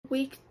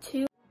week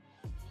 2.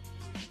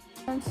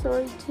 And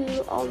sorry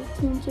to all the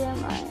Team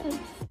Jeremiahs.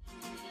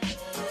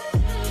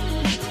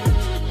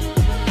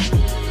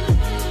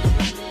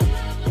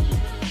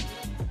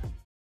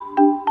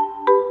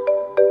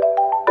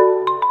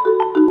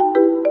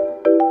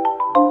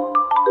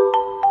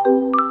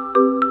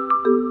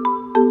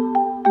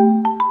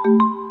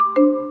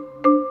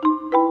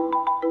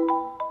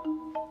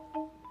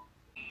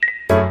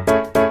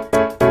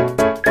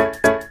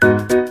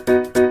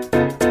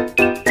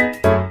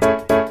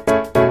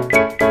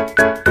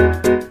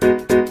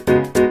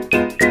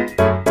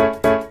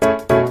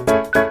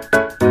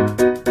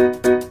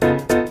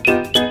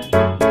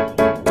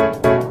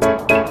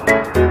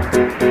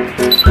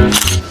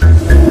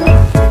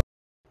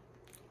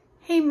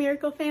 Hey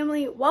Miracle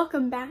Family,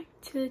 welcome back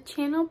to the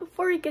channel.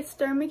 Before we get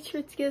started, make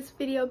sure to give this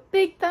video a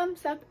big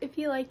thumbs up if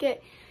you like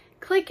it.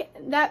 Click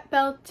that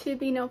bell to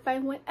be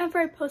notified whenever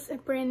I post a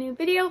brand new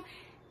video.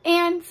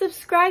 And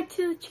subscribe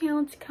to the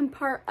channel to become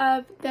part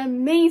of the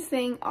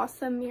amazing,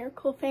 awesome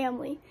Miracle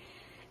Family.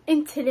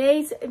 In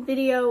today's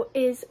video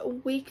is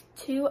week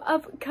 2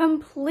 of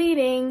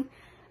completing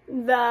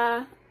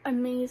the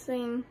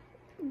amazing,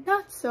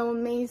 not so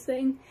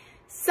amazing,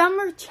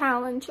 summer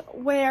challenge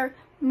where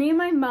me and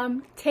my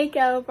mom take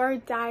out of our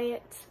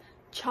diets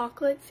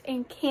chocolates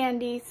and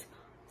candies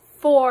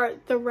for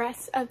the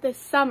rest of the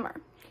summer.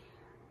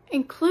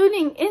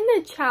 Including in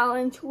the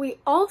challenge, we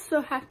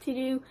also have to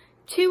do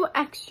 2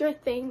 extra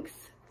things,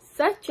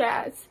 such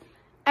as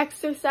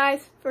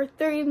exercise for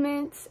 30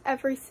 minutes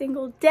every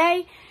single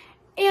day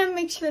and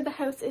make sure the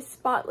house is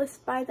spotless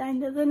by the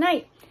end of the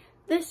night.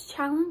 This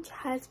challenge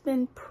has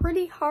been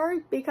pretty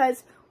hard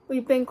because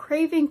we've been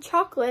craving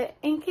chocolate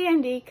and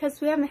candy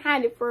because we haven't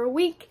had it for a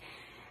week.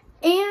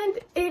 And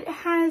it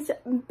has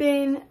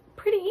been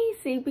pretty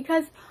easy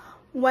because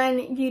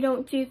when you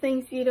don't do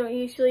things you don't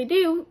usually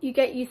do, you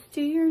get used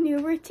to your new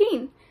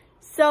routine.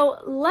 So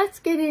let's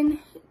get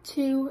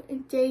into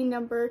day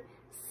number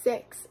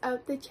 6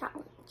 of the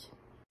challenge.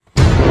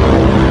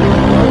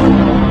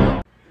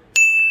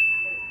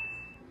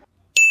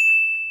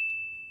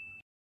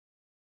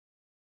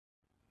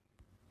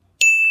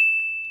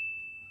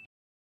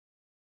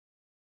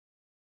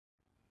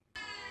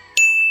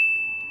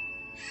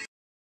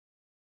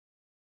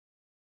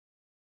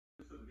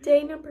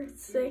 Day number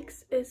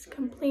 6 is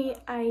complete.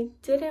 I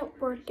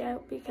didn't work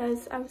out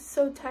because I was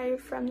so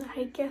tired from the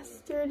hike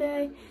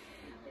yesterday,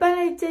 but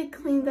I did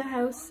clean the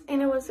house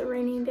and it was a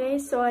rainy day,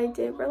 so I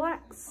did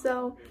relax.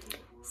 So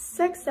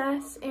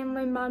success, and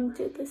my mom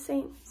did the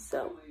same.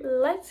 So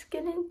let's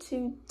get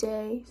into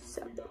day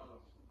 7.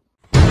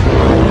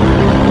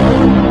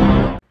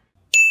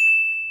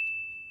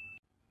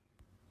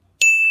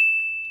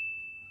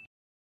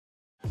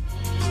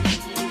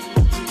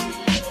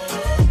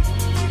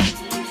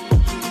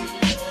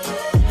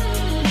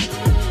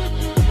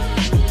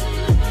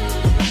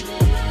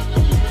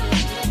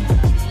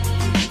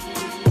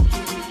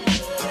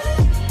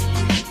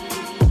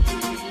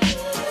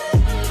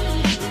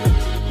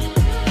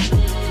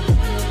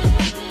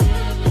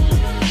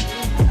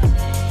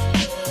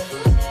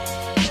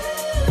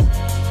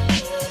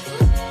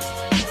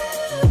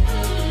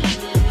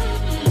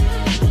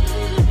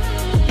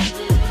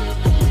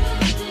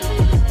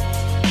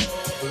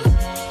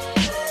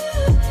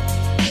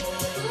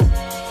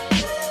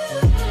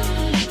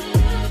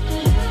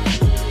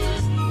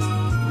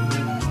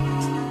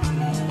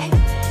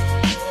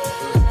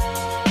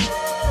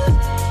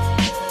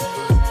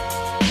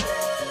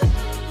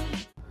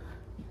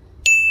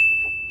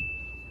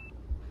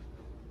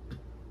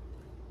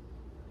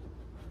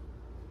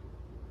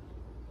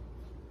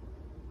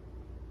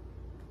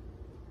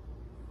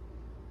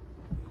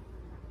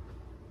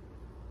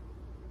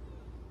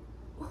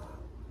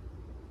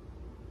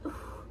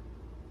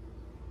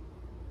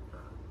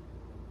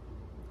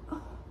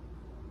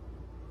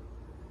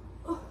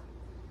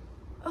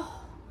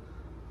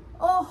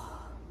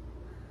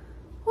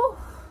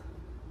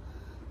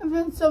 I've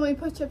done so many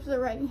push-ups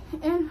already,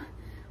 and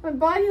my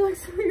body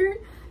looks weird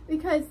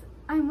because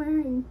I'm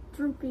wearing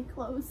droopy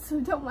clothes, so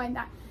don't mind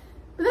that.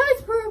 But that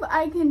is proof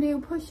I can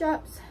do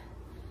push-ups.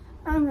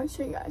 I'm going to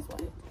show you guys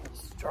my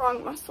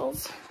strong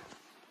muscles.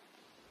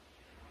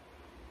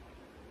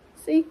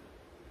 See?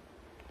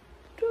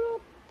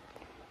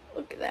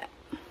 Look at that.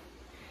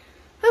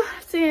 Oh,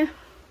 see ya.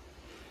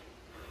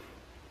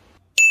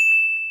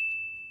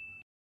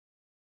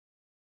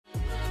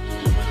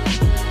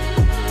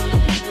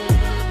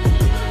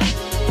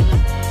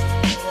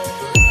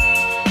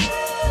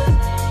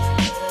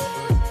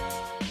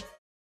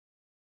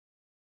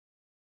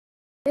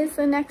 It's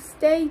the next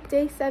day.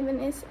 Day 7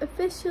 is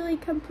officially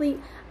complete.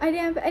 I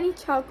didn't have any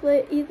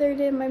chocolate, either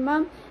did my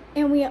mom,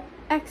 and we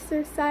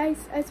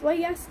exercised as well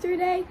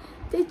yesterday,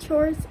 did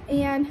chores,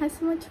 and had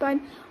so much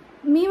fun.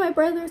 Me and my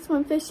brothers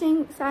went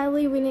fishing.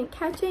 Sadly, we didn't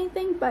catch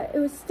anything, but it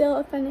was still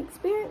a fun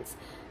experience.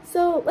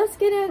 So let's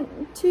get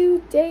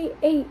into day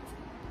 8.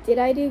 Did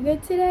I do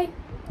good today?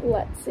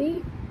 Let's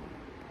see.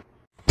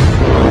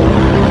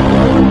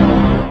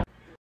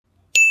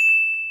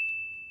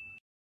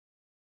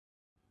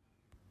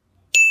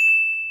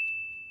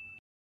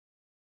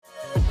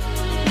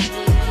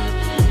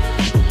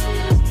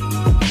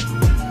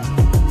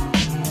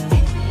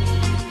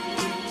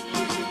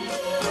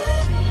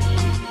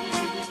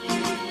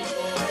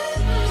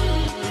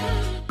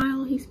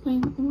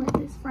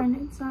 friend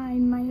inside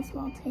might as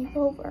well take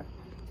over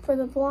for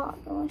the vlog.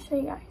 I want to show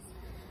you guys.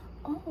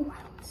 Oh wow,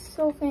 it's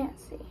so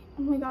fancy.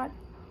 Oh my god.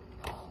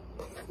 Oh,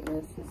 see,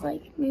 this is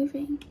like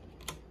moving.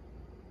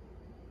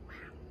 Wow.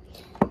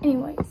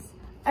 Anyways,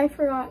 I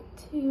forgot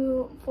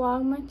to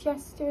vlog much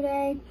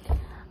yesterday.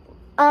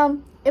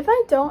 If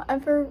I don't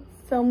ever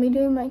film me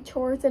doing my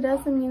chores, it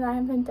doesn't mean I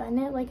haven't done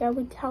it. Like, I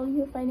would tell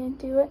you if I didn't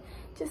do it.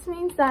 It just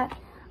means that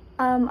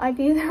I've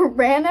either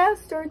ran out of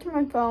storage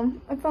on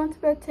my phone's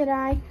about to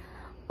die,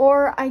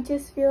 or I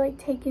just feel like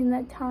taking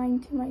the time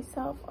to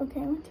myself.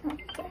 Okay, I'm gonna turn off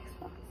the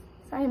Xbox.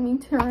 I didn't mean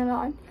to turn it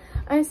on.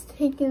 I'm just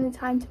taking the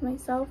time to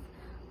myself,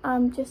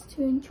 just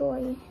to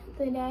enjoy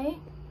the day,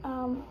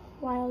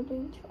 while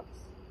doing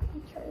chores.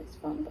 I'm sure this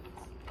phone does.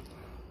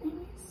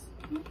 Anyways,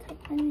 I'm gonna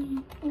type my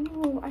name.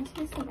 Oh, I should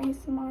do some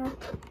ASMR.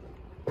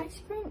 I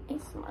should create an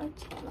ASMR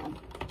channel.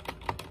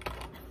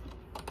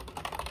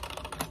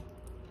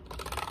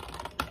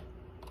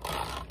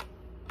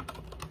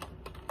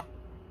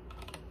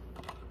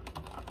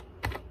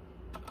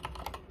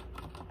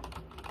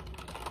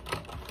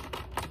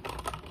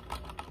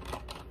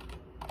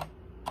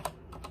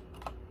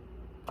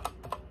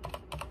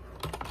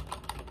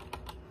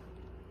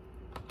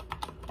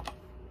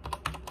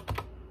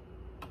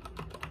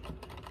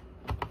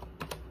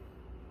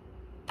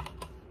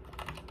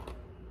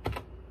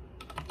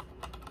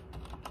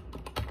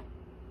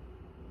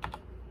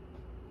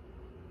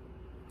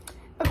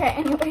 Okay,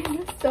 anyways,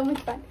 it's so much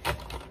fun.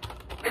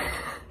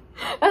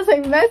 I was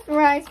like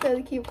mesmerized by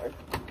the keyboard.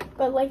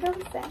 But like I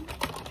was saying,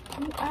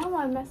 I don't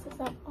want to mess this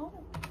up. Oh,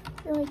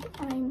 I feel like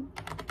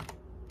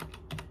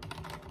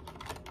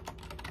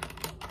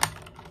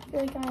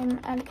I'm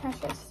at a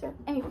cash register.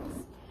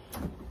 Anyways,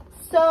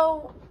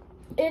 so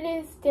it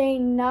is day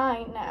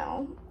 9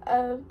 now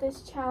of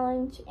this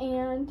challenge,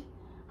 and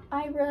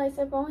I realized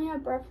I've only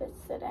had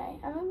breakfast today.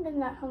 I haven't been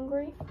that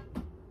hungry.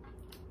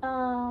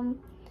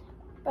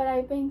 But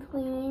I've been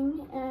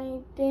cleaning, and I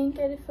didn't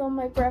get to film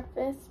my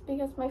breakfast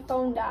because my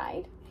phone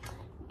died.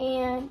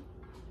 And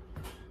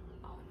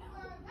oh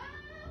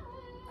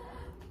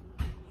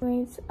no.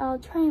 Anyways, I'll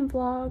try and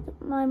vlog.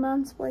 My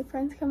mom's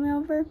boyfriend's coming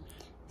over,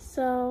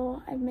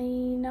 so I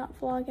may not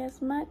vlog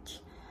as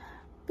much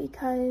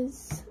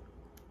because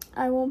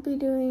I won't be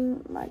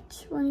doing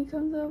much when he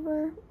comes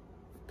over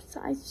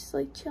besides just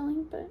like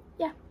chilling. But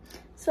yeah,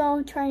 so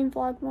I'll try and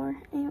vlog more.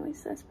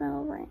 Anyways, that's my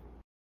little rant.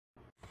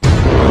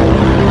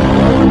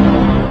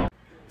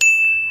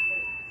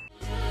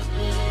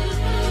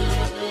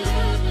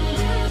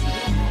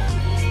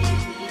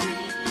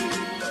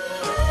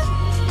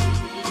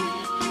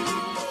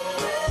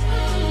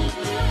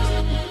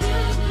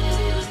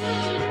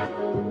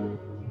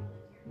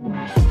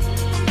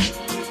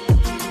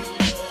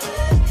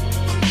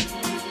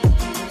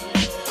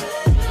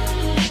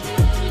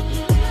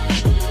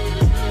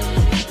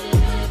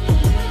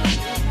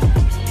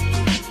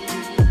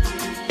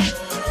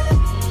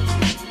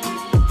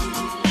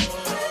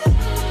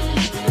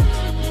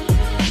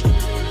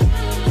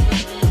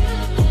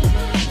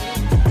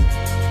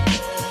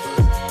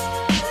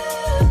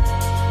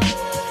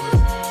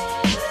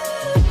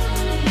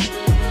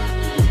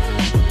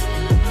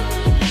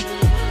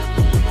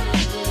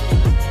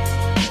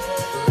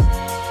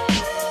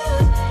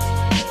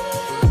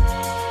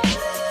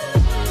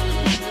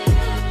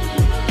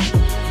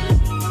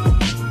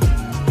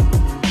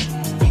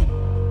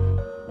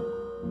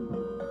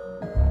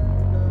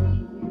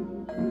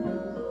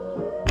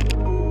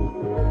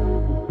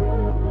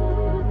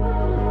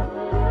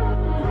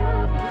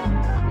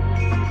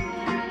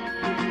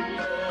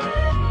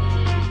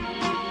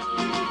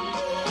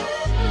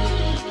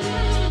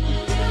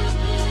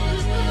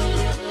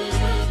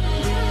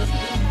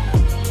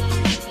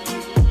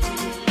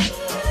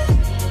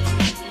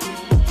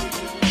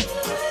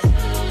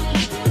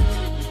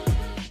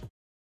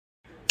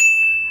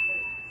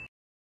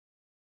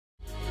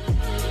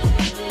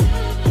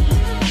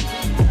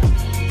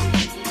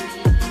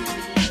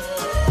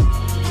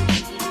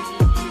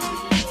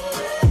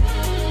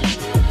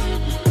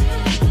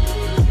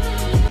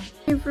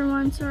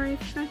 Sorry, I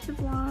forgot to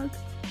vlog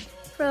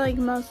for like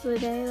most of the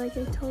day, like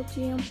I told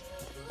you.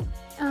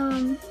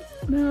 My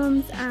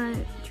mom's at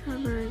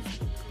Trevor's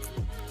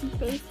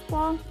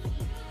baseball,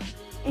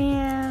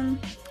 and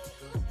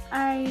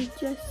I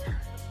just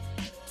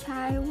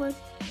chatted with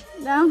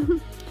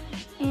them,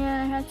 and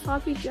I had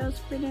sloppy joes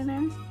for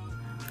dinner,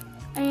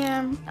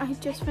 and I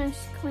just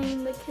finished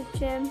cleaning the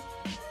kitchen.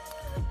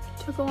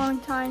 Took a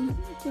long time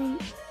doing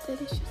the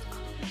dishes.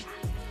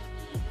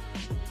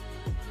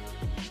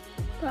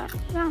 But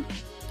yeah,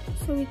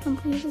 so we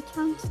completed the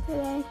challenge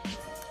today,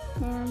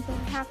 and I'm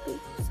very happy.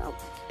 So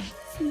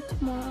see you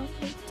tomorrow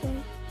for the day.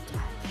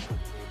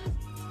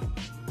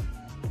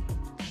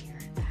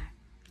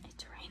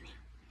 It's raining.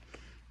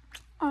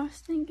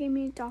 Austin gave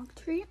me a dog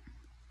treat,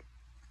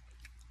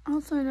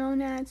 also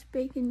known as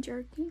bacon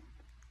jerky.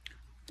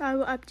 I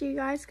will update you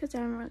guys because I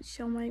haven't really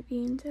shown what I've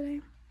eaten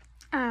today.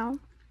 Ow.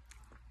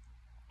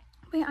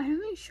 Wait, I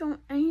haven't shown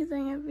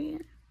anything I've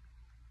eaten.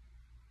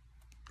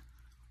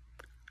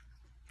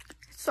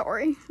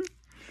 Sorry.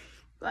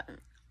 But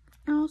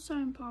I'm also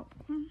having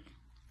popcorn.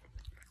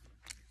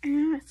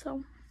 And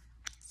so,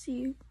 see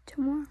you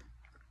tomorrow.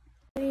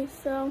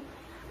 So,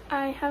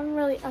 I haven't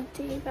really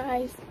updated you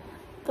guys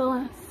the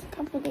last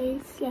couple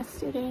days,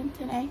 yesterday and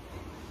today.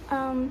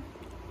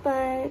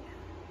 But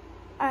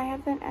I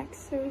haven't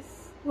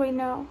exercised. Wait,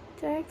 no.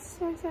 Did I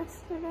exercise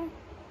yesterday?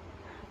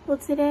 Well,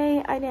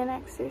 today I didn't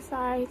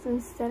exercise.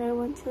 Instead, I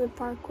went to the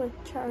park with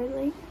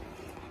Charlie.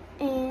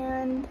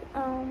 And,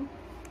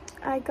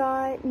 I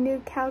got new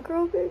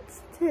cowgirl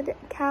boots today.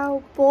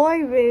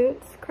 Cowboy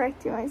boots,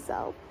 correcting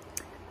myself.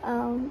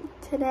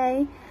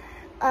 Today.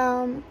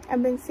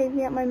 I've been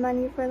saving up my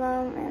money for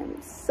them and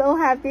I'm so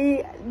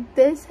happy.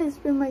 This has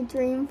been my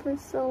dream for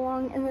so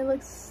long and it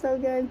looks so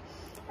good.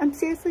 I'm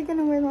seriously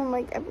gonna wear them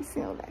like every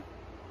single day.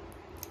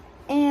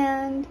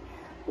 And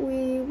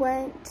we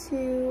went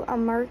to a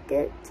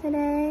market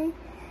today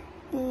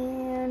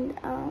and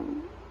my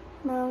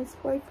mom's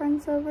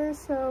boyfriend's over,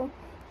 so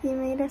he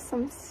made us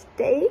some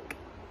steak.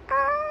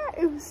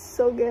 It was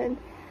so good.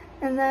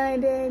 And then I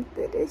did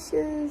the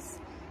dishes.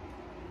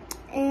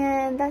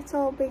 And that's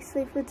all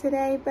basically for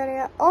today, but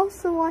I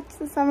also watched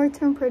The Summer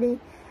Turn Pretty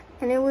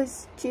and it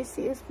was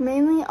juicy. It was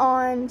mainly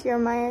on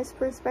Jeremiah's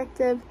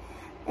perspective,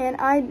 and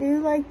I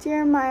do like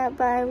Jeremiah,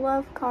 but I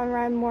love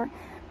Conrad more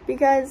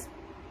because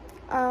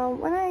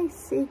when I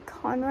see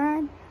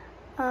Conrad,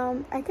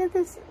 I get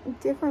this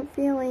different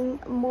feeling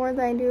more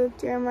than I do with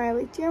Jeremiah.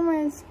 Like,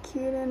 Jeremiah is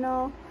cute and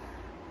all,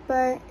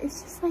 but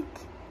it's just like,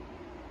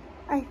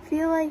 I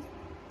feel like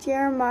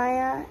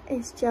Jeremiah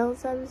is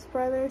jealous of his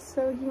brother,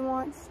 so he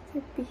wants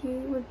to be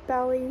with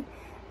Belly,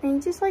 and he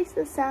just likes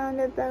the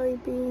sound of Belly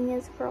being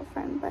his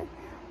girlfriend. But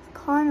with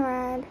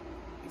Conrad,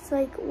 it's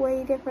like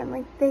way different.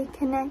 Like, they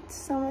connect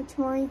so much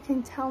more. You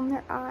can tell in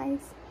their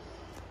eyes.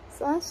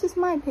 So that's just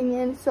my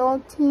opinion. So all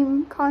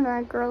Team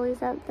Conrad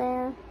girlies out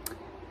there,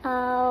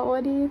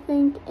 what do you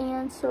think?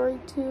 And sorry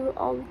to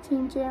all the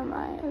Team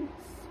Jeremiahs.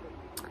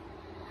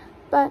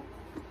 But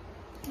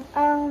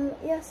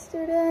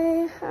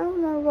yesterday, I don't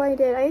remember what I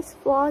did. I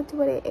just vlogged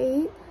what I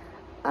ate.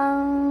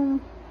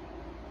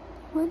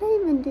 What did I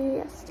even do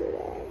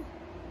yesterday?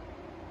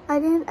 I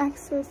didn't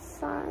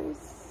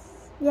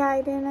exercise. Yeah,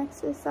 I didn't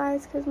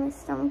exercise because my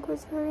stomach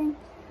was hurting.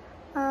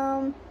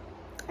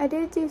 I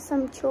did do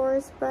some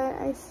chores, but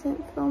I just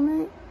didn't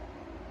film it.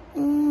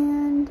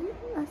 And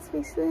that's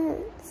basically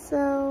it.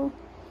 So,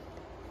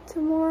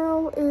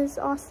 tomorrow is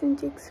Austin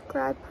Jake's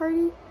grad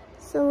party.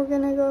 So we're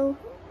gonna go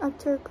up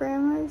to her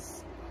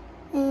grandma's.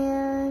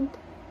 And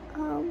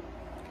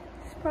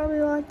there's probably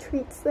a lot of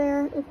treats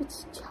there. If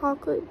it's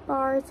chocolate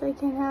bars, I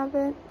can have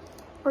it,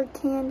 or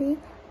candy.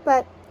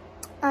 But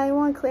I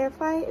want to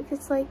clarify, if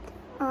it's like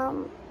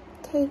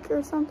cake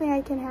or something,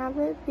 I can have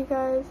it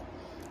because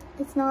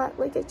it's not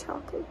like a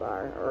chocolate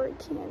bar or a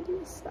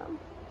candy. So,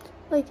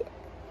 like,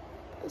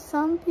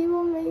 some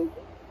people may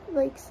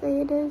like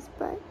say it is,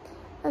 but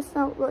that's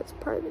not what's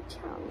part of the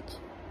challenge.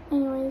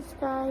 Anyways,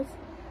 guys,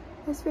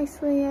 that's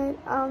basically it.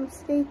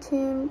 Stay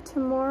tuned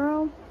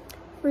tomorrow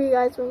for you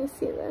guys when you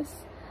see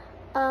this.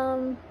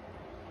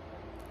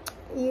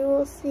 You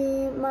will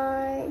see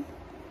my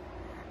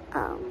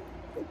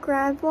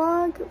grad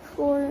vlog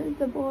for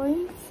the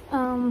boys,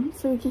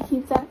 so we can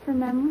keep that for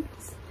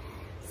memories.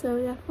 So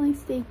definitely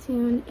stay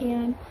tuned.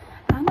 And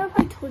I don't know if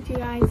I told you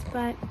guys,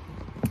 but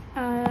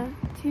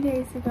 2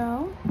 days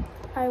ago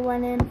I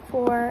went in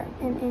for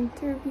an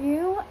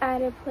interview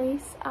at a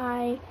place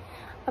I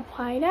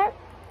applied at.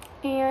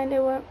 And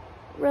it went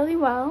really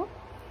well,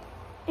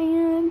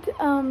 and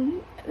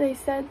they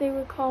said they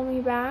would call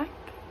me back,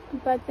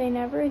 but they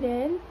never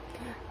did.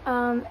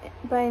 But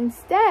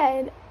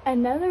instead,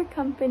 another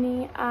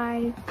company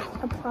I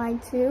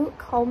applied to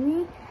called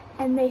me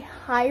and they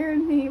hired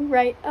me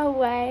right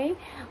away.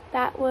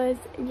 That was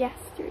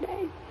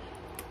yesterday.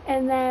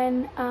 And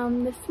then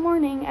this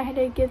morning I had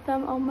to give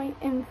them all my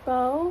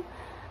info,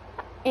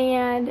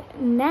 and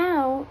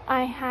now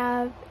I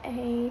have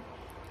a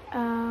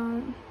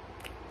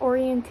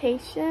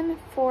orientation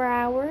 4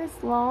 hours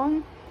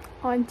long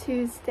on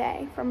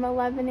Tuesday from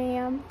 11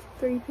 a.m. to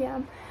 3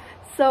 p.m.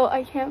 So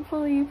I can't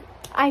believe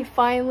I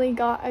finally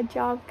got a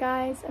job,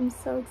 guys. I'm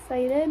so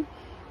excited.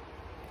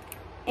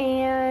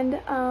 And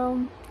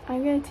I'm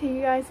gonna take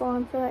you guys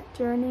along for that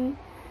journey.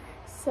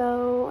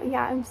 So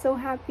yeah, I'm so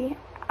happy.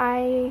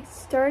 I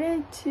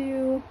started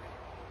to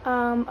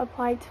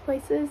apply to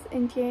places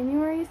in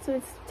January, so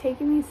it's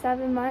taken me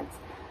 7 months.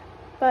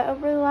 But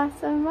over the last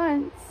 7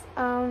 months,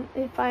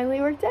 it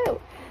finally worked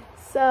out.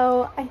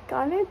 So I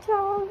got a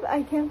job.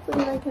 I can't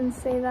believe I can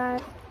say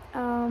that.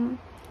 And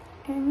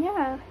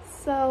yeah,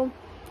 so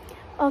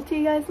I'll take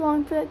you guys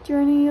along for that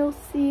journey. You'll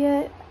see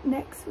it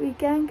next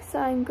weekend because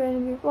I'm going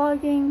to be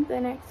vlogging the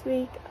next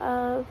week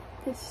of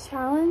this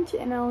challenge,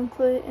 and I'll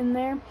include it in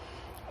there.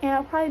 And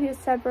I'll probably do a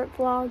separate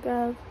vlog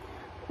of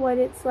what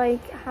it's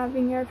like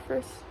having your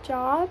first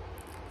job.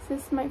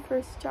 This is my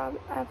first job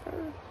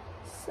ever.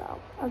 So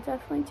I'll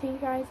definitely take you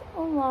guys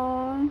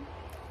along.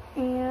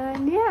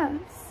 And yeah,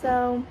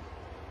 so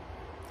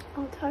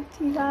I'll talk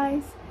to you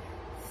guys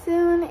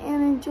soon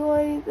and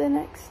enjoy the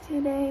next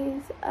 2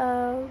 days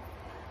of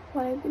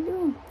what I've been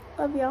doing.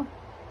 Love y'all.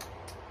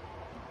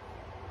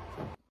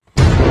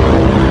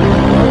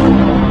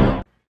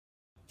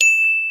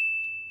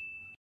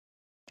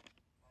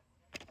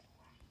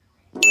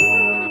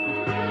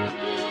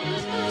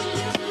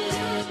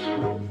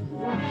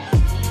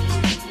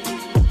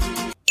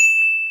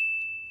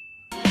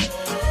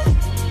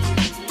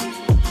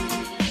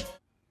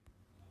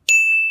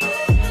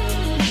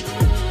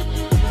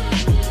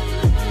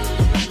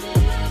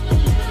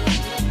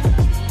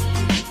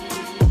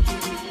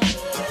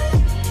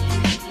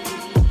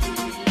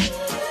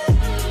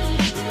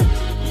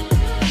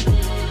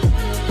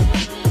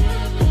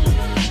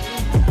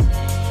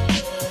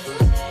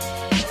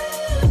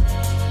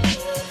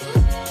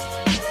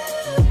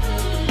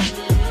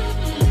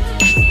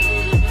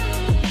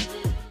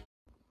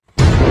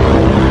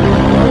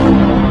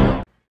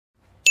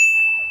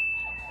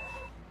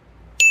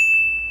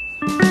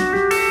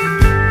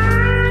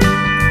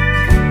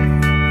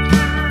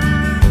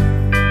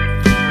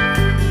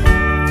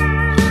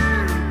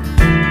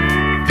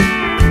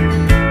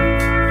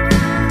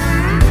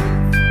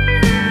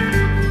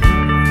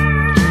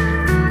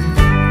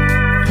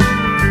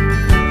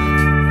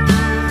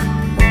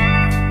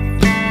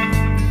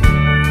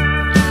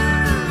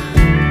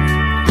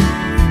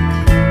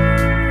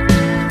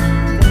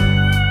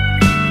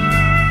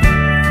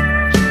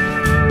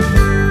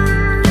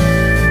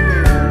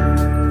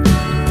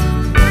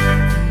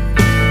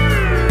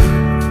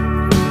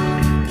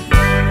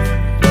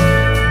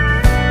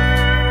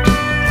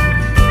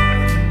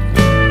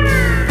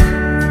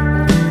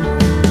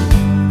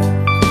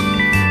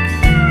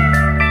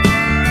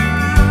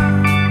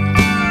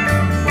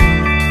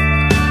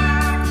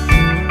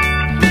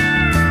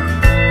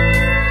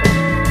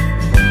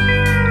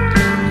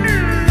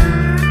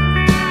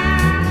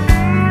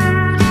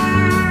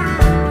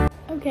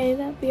 Okay,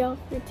 that'll be all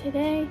for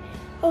today.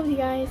 Hope you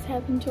guys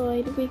have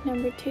enjoyed week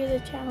number 2 of the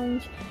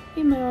challenge.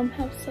 Me and my mom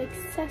have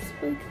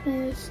successfully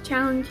completed this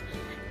challenge.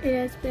 It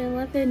has been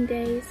 11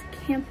 days.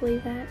 Can't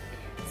believe that.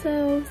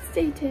 So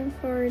stay tuned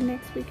for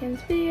next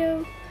weekend's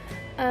video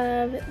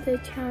of the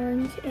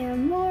challenge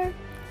and more.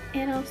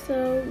 And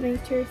also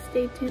make sure to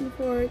stay tuned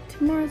for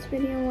tomorrow's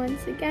video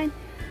once again.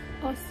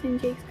 Austin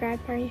and Jake's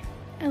grad party.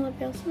 I love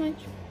y'all so much.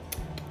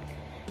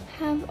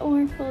 Have a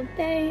wonderful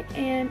day,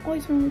 and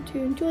always remember to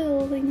enjoy the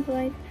little things in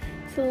life,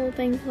 because the little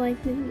things in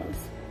life mean the most.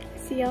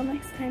 See y'all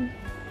next time.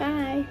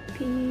 Bye.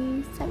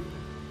 Peace out.